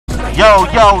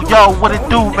Yo, what it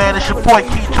do, man? It's your boy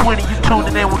Key20. You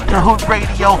tuning in with the Hood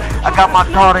Radio. I got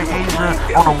my daughter Asia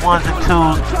on the ones and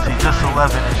twos. She's just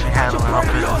 11 and she handling her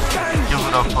business. Give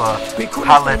it up,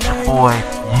 holla at your boy.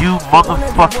 You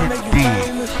motherfucking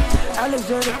did.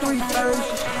 Alexander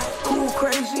 330. Cool,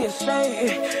 crazy,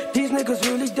 insane. These niggas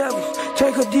really devils.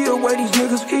 Take a deal where these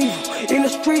niggas evil. In the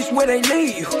streets where they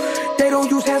leave you. They don't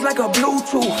use hands like a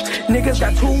Bluetooth. Niggas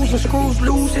got tools and screws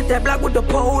loose. Hit that block with the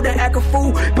pole, they act a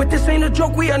fool. But this ain't a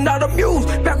joke, we are not amused.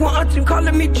 Back when auntie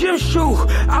calling me gym shoe,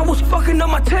 I was fucking up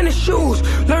my tennis shoes.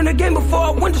 Learned the game before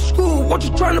I went to school. What you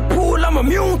trying to pull? I'm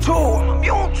immune to.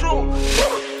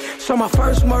 So my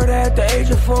first murder at the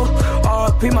age of 4.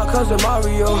 R.I.P. my cousin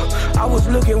Mario. I was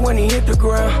looking when he hit the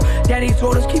ground. Daddy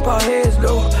told us keep our heads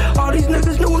low. All these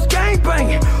niggas knew was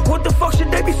gangbanging. What the fuck should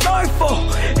they be sorry for?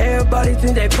 Everybody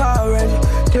think they Power Ranger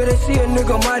till they see a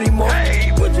nigga Mighty Mo.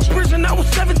 Hey, went to prison, I was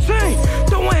 17.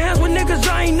 Throwing hands with niggas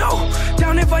I ain't know.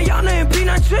 Down in Vayana and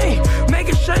P19.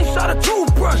 Making change out of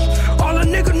toothbrush. All a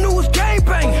nigga knew was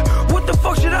gangbanging. What the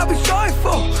fuck should I be sorry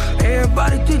for?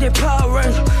 Everybody think they Power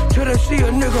Ranger till they see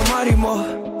a nigga Mighty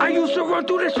Mo. I used to run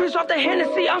through the streets off the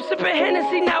Hennessy. I'm sipping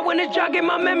Hennessy now when it's jogging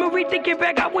my memory. Thinking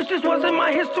back, I wish this wasn't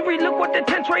my history. Look what the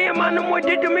 10 tray and my number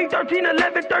did to me. 13,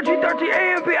 11, 13, 30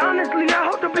 A&B. Honestly, I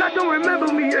hope the block don't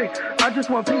remember me. Ay. I just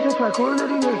want peace and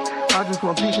tranquility. Ay. I just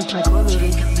want peace and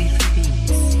tranquility.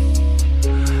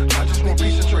 I just want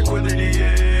peace and tranquility.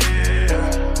 Yeah.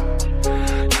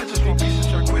 I just want peace and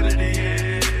tranquility.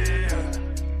 Yeah.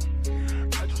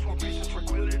 I just want peace and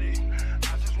tranquility.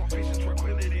 I just want peace and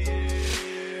tranquility.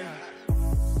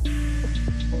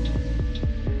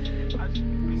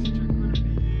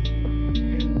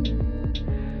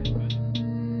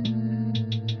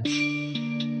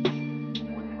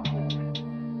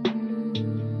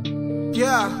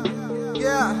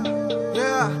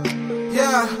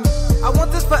 Yeah. I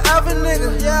want this forever,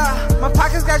 nigga. Yeah. My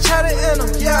pockets got cheddar in them.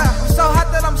 Yeah. I'm so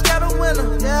hot that I'm scared of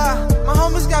winter. Yeah. My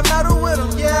homies got metal with them.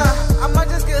 Yeah. I might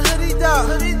just get hoodied up.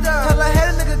 Tell a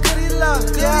hater nigga goody luck.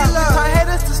 Yeah. We turn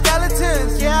haters to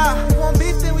skeletons. Yeah. We want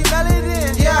beef, then we mail it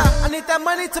in. Yeah. I need that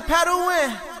money to paddle in.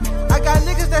 I got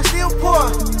niggas that still poor.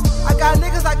 I got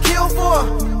niggas I kill for.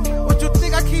 What you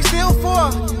think I keep still for?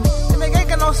 And they ain't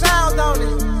got no sound on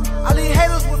it. I leave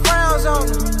haters with frowns on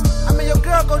it. I mean, your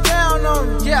girl go down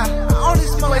on me. Yeah, I only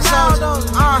smoke sound on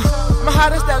it. My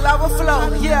hottest that lava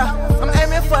flow. Yeah, I'm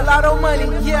aiming for a lot of money.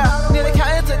 Yeah, need a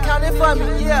counting to count it for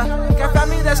me. Yeah, got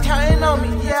family that's counting on me.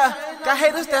 Yeah, got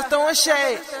haters that's throwing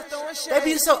shade. They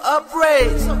be so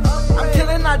upraised. I'm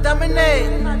killing, I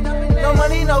dominate. No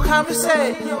money, no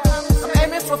conversation. I'm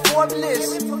aiming for Forbes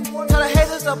list. Tell the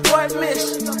haters abort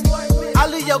mission. I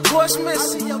leave your course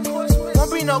missing.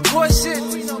 Won't be no course shit.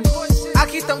 I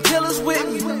keep them killers with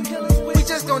me. We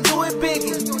just gon' do it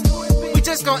biggie. We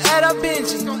just gon' add up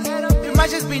Benji. It might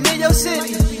just be near your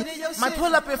city. Might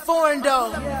pull up in foreign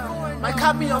dough. Might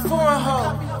cop me a foreign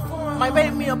hoe. Might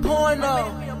make me a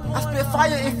porno. I spit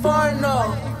fire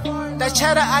inferno. That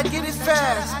cheddar, I get it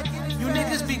fast. You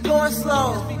niggas be going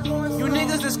slow. You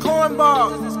niggas is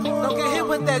cornballs. Don't get hit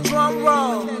with that drum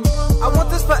roll. I want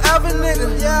this forever,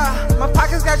 nigga. Yeah. My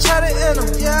pockets got cheddar in them.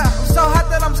 Yeah. I'm so hot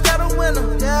that I'm scared of winter.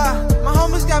 Yeah. My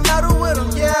homies got metal with them.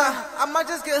 Yeah. I might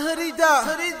just get hoodied up.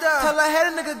 Tell a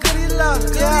hater nigga goody luck.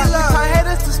 Yeah. We turn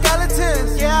haters to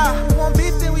skeletons. Yeah. We want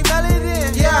beef, then we mail it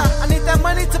in. Yeah. I need that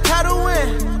money to paddle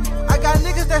in. I got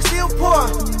niggas that still poor.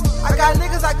 I got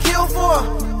niggas I kill for.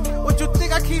 What you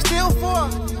think I keep still for?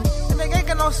 And they ain't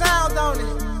got no sound on it.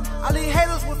 I leave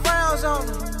haters with frowns on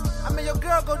them. I mean, your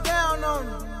girl go down on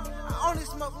it. I only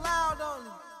smoke loud on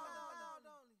it.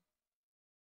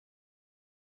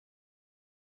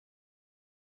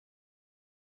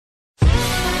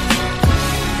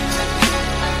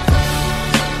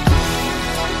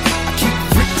 I keep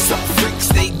freaks up, freaks,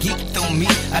 they geeked on me.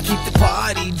 I keep the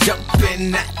party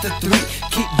jumping at the 3.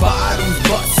 Keep bottles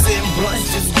busting,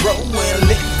 blunts just growing,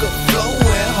 liquor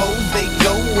flowing, hoes they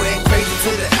going crazy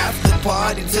to the after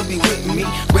party to be with me.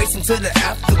 Racing to the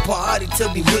after party to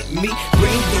be with me.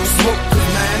 Bring your smoke, cause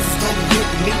mine is gonna be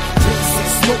with me. Drinks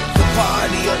and smoke, the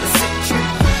party of the century.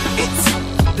 It's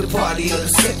the party of the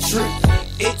century.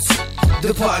 It's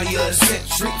the party of the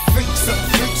century. Freaks up,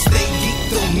 freaks, they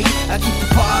geeked on me. I keep the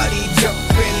party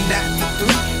jumping at the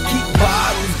 3. Keep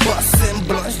bottles busting,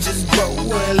 blunts just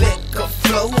growing, liquor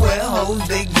flowing, hoes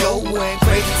they going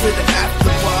crazy to the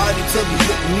after party to be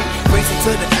with me. Racing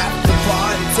to the after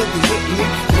party to be with me.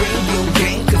 Bring your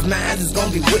game, cause mine is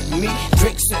gonna be with me.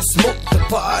 Drinks and smoke, the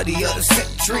party of the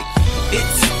century.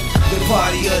 It's the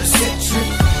party of the century.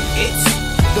 It's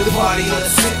the party of the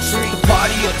century. The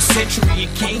party of the century,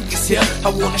 your king is here. I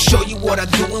wanna show you what I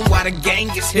do and why the gang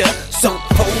is here. So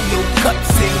pull your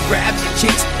cups and grab your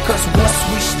chicks, cause once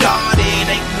we started,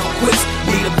 ain't no quits.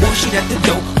 Leave the bullshit at the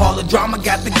door, all the drama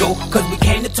got to go, cause we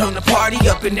came to turn the party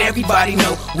up and everybody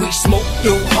know we smoke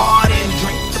your heart and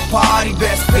drink the party.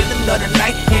 Best feeling of the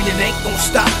night and it ain't gon'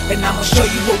 stop. And I'ma show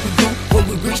you what we do when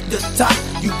we reach the top.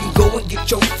 You can go and get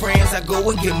your friends, I go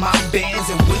and get my bands,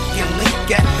 and we can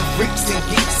link at the freaks and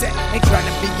geeks at. Ain't trying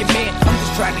to be your man, I'm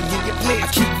just trying to give you play. I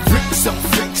keep freaks on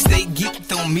freaks, they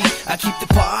geeked on me. I keep the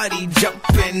party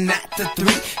jumping at the 3.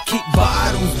 Keep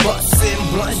bottles busting,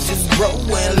 blunts just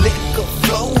growing, liquor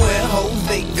flowing, hoes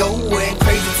they going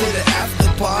crazy to the after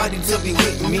party to be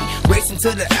with me. Racing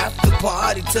to the after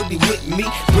party to be with me.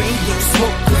 Bring your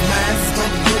smoke, cause mine's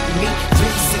gonna be with me.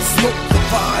 Drinks and smoke, the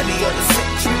party of the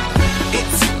century.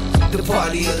 It's the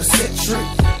party of the century.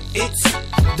 It's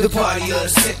the party of the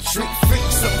century.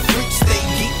 Freaks on freaks, they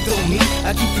geeked on me.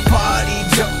 I keep the party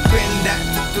jumping at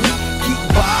the 3. Keep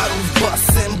bottles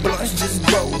busting, blunts just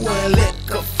growing,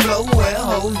 liquor flowing,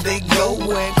 hoes they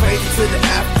going crazy to the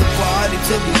after party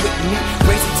to be with me.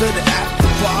 Racing to the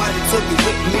after party to be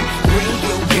with me. Bring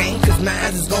your game, cause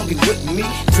mine is gonna be with me.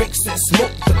 Drinks and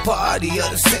smoke, the party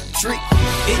of the century.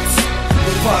 It's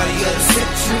the party of the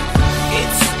century.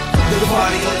 It's the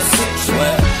party of the century.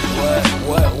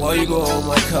 Where you go hold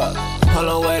my cup? Hold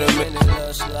on, wait a minute,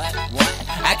 little slut. What?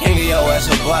 I can't get your ass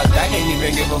a buck, I can't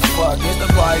even give a fuck. It's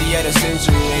the party of the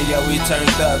century, and yo, we turned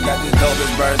up. Got the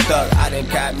dopest burnt up, I done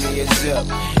caught me a zip.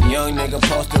 Young nigga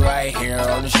posted right here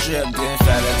on the strip. Then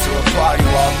fell into a party,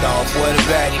 walked off with a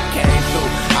bag, he came through.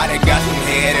 I done got some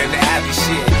head in the happy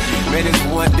shit. Man, it's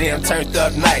one damn turned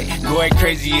up night. Going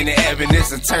crazy in the heaven,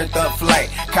 it's a turned up flight.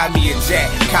 Caught me a Jack,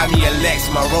 caught me a Lex,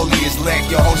 my rollie is Lex.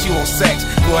 Yo, ho, she want sex.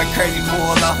 Going crazy,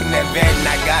 pulling off in that van, and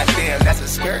I goddamn, that's a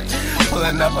skirt.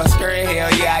 Pulling up a skirt,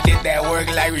 hell yeah, I did that work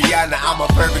like Rihanna. I'm a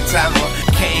perfect timer.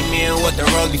 Came in with the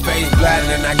rolly face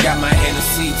blind, and I got my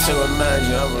Hennessy to remind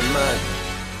you, I'm reminded.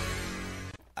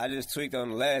 I just tweaked on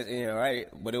the last end, right?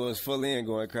 But it was full in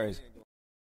going crazy.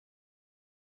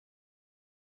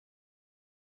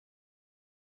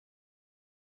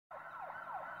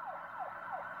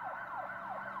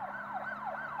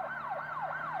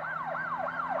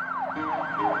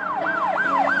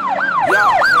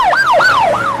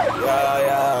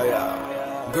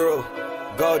 Yeah. Girl,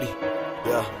 Goldie,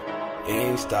 yeah.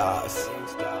 Ink stars.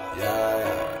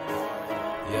 Yeah.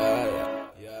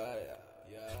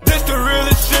 This the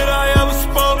realest shit I ever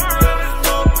spoke.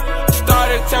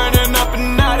 Started turning up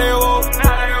and now they woke.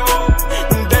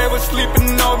 They was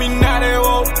sleeping on me, now they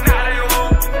woke.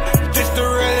 This the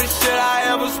realest shit I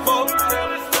ever spoke.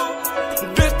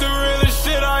 This the realest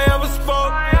shit I ever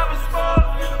spoke.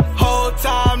 Whole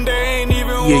time they ain't even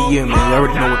woke. Yeah, man, you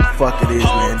already know what the fuck it is,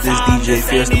 man. This DJ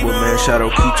Festival, man. Shout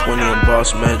out Key 20 and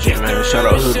Boss Magic, man. Shout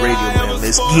out Hood Radio, man.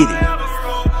 Let's get it.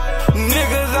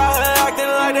 Niggas out here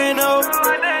acting like they know.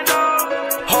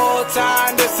 Whole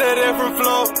time this a different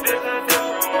flow.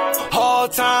 Whole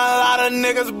time a lot of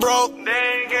niggas broke. They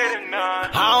ain't getting none.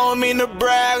 I don't mean to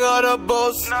brag or to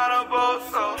boast.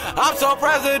 I'm so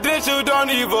presidential, don't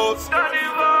need votes.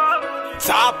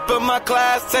 Top of my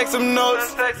class, take some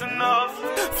notes.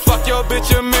 Fuck your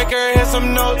bitch and make her hit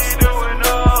some notes.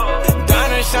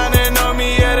 Diamond shining on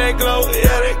me, yeah they glow.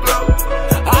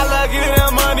 I love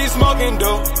getting money, smoking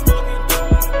dope.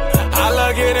 I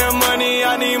love getting money,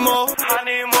 I need more.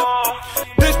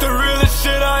 This the realest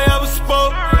shit I ever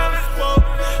spoke.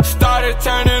 Started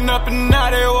turning up and now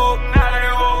they woke.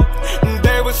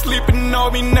 They was sleeping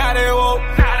on me, now they woke.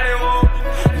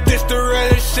 This the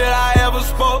realest shit I ever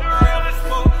spoke.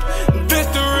 This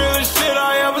the realest shit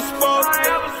I ever spoke.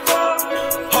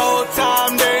 Whole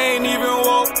time they ain't even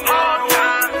woke.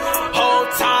 Whole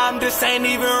time this ain't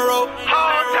even rope.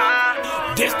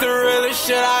 This the realest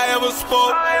shit I ever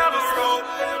spoke.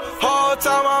 Whole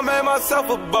time I made myself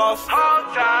a boss.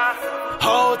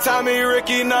 Whole time me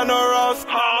Ricky, not no Ross.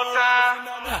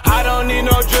 I don't need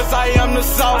no dress, I am the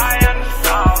sauce.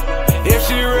 If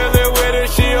she really with it,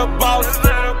 she a boss.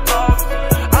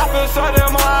 I feel so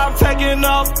damn high, I'm taking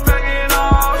off.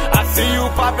 I see you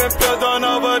popping pills, don't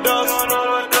overdose.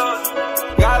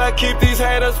 Gotta keep these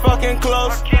haters fucking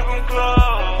close.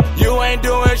 You ain't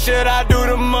doing shit, I do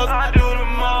the most.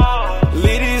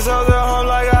 Leave these hoes at home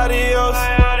like adios.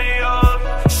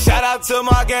 Shout out to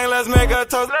my gang, let's make a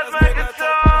toast.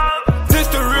 This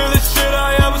the realest shit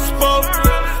I ever spoke.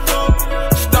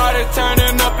 Started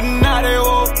turning up and now they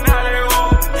woke.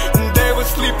 They was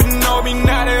sleeping on me,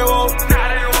 now they woke.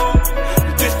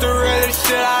 This the realest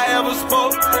shit I ever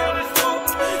spoke.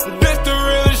 This the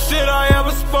realest shit I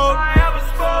ever spoke.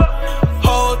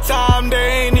 Whole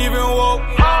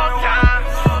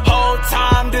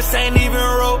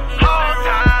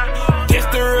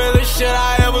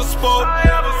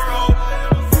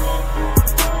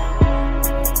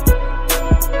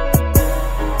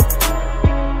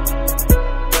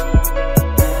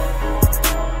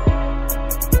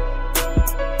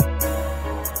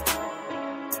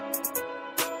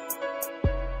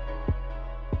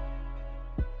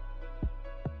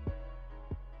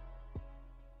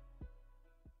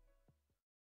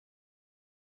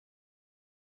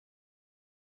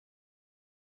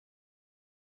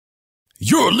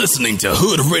You're listening to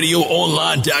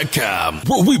HoodRadioOnline.com,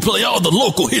 where we play all the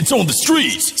local hits on the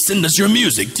streets. Send us your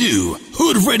music to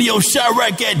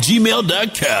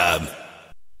HoodRadioChirac@gmail.com.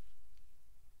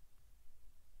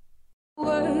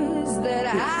 Words that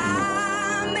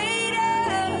I made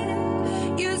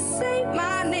up, you say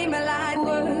my name a lot.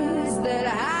 Words that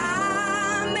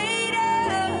I made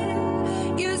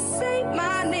up, you say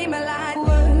my name a lot.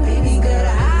 Words that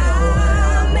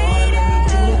I made up, you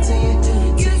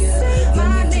say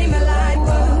my name a lot.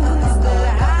 Words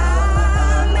that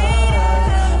I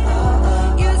made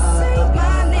up, you say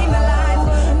my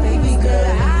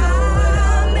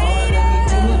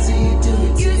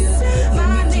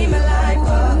name a lot.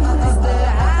 Words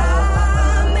that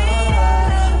I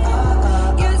made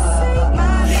up, you say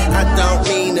my name a lot. I don't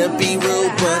mean to be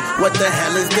rude, but what the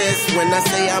hell is this? When I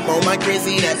say I'm on my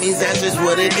crazy, that means that's just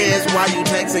what it is. Why you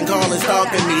texting, calling,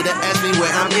 stalking me to ask me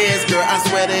where I'm is? Girl, I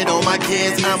sweat it on my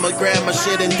kids. I'ma grab my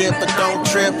shit and dip, but don't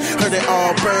trip. Heard it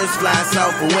all birds fly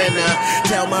south for winter.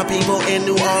 Tell my people in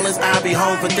New Orleans I'll be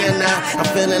home for dinner. I'm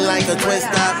feeling like a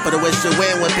twist up, but I wish the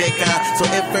wind would pick up. So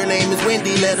if her name is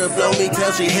Wendy, let her blow me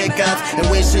till she hiccups. And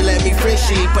when she let me free,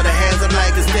 she put her hands up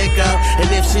like a stick up.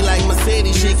 And if she like my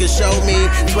city, she could show me.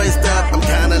 Twist up, I'm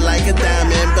kinda like a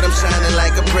diamond, but I'm shining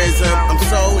like a prism. I'm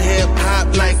so hip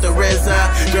hop like the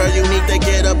RZA. Girl, you need to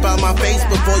get up out my face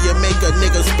before you make a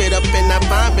nigga spit up and I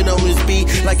vomit on this beat.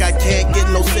 Like I can't get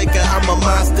no sicker, I'm a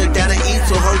monster, gotta eat,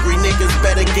 so hungry niggas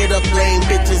better get up. Lame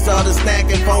bitches, all the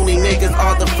snacking, phony niggas,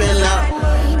 all the fill up.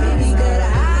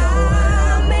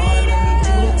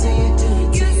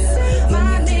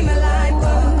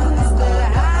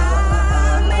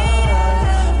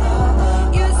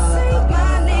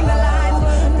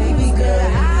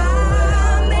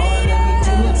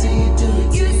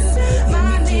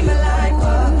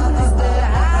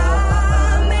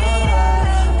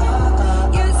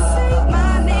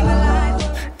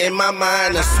 In my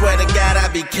mind, I swear to God, I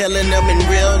be killing them in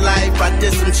real life. I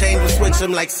did some change and switch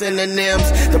them like synonyms.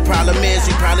 The problem is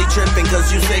you probably tripping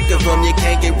cause you sick of them. You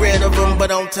can't get rid of them, but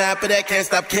on top of that, can't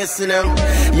stop kissing them.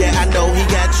 Yeah, I know he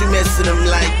got you missing them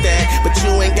like that, but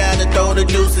you ain't gotta throw the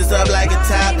deuces up like a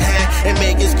top hat and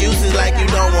make excuses like you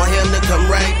don't want him to come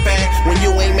right back. When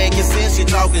you ain't making sense, you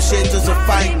talking shit just to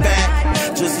fight back,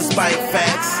 just to spite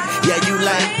facts. Yeah, you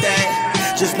like that.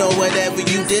 Just know whatever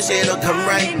you dish, it'll come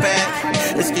right back.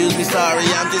 Excuse me, sorry,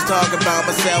 I'm just talking about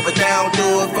myself, but I don't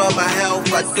do it for my health.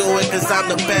 I do it cause I'm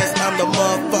the best, I'm the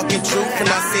motherfucking truth. Can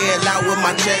I say it loud with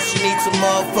my chest? You need some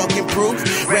motherfucking proof.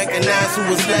 Recognize who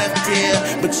was left here,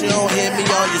 but you don't hear me,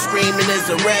 all you're screaming is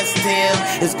arrest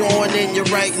him. It's going in your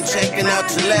right and checking out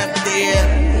your left ear.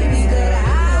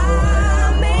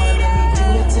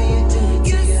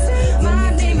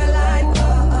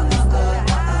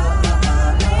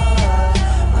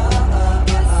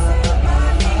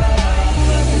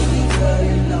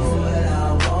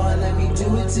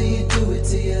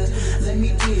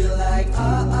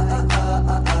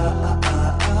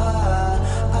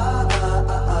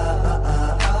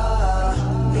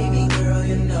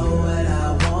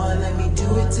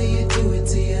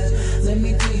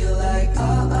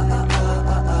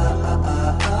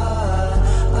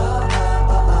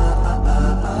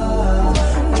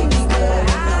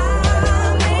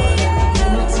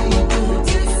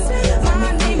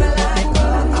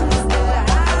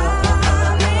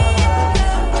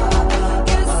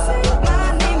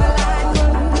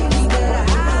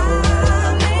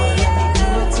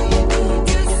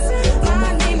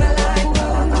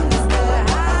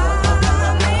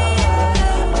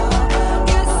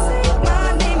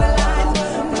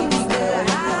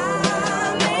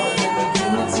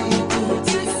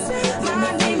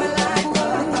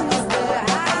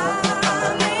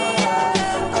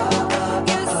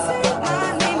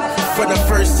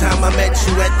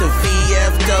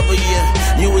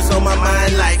 You was on my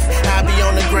mind like I be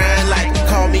on the grind like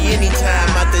call me anytime.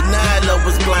 I deny love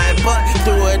was blind, but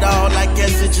through it all I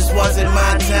guess it just wasn't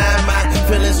my time. My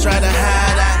feelings try to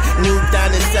hide, I knew down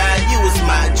inside you was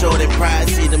my Jordan pride.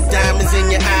 See them diamonds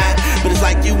in your eye, but it's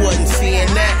like you wasn't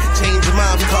seeing that. Change your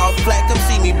mom's call flat, come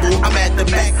see me boo, I'm at the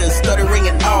back and stuttering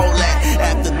and all that.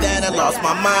 After that I lost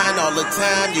my mind all the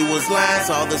time. You was lying,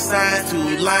 saw the signs,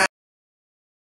 too lying.